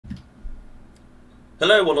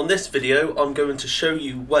Hello, well on this video I'm going to show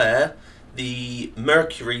you where the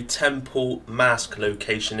Mercury Temple Mask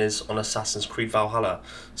location is on Assassin's Creed Valhalla.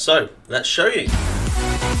 So, let's show you.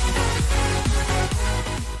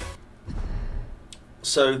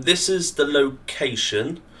 So this is the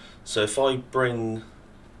location. So if I bring...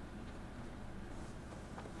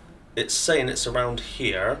 It's saying it's around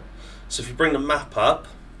here. So if you bring the map up,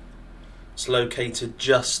 it's located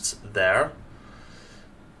just there.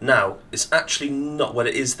 Now, it's actually not, well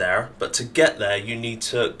it is there, but to get there you need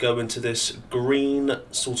to go into this green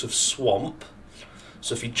sort of swamp.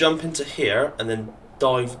 So if you jump into here and then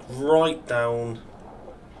dive right down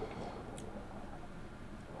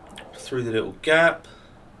through the little gap.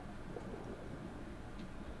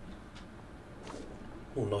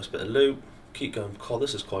 Oh, nice bit of loot. Keep going. God,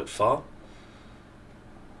 this is quite far.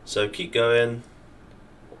 So keep going.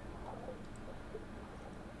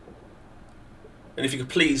 And if you could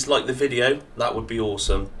please like the video, that would be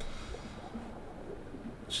awesome.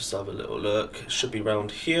 Let's just have a little look. It should be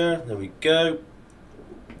around here. There we go.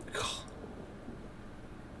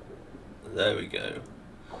 There we go.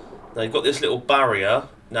 Now you've got this little barrier.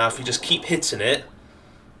 Now if you just keep hitting it,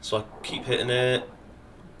 so I keep hitting it,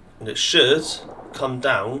 and it should come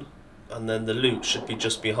down, and then the loot should be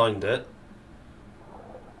just behind it.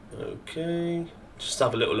 Okay. Just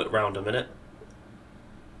have a little look round a minute.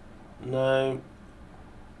 No.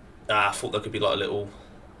 I thought there could be like a little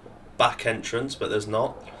back entrance, but there's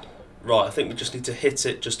not. Right, I think we just need to hit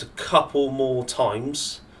it just a couple more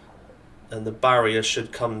times and the barrier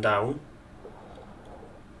should come down.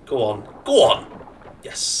 Go on. Go on!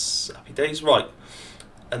 Yes, happy days. Right,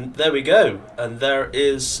 and there we go. And there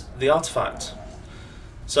is the artifact.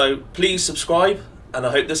 So please subscribe, and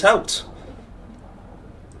I hope this helped.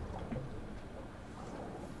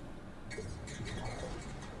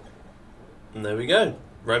 And there we go.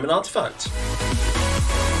 Roman artifact.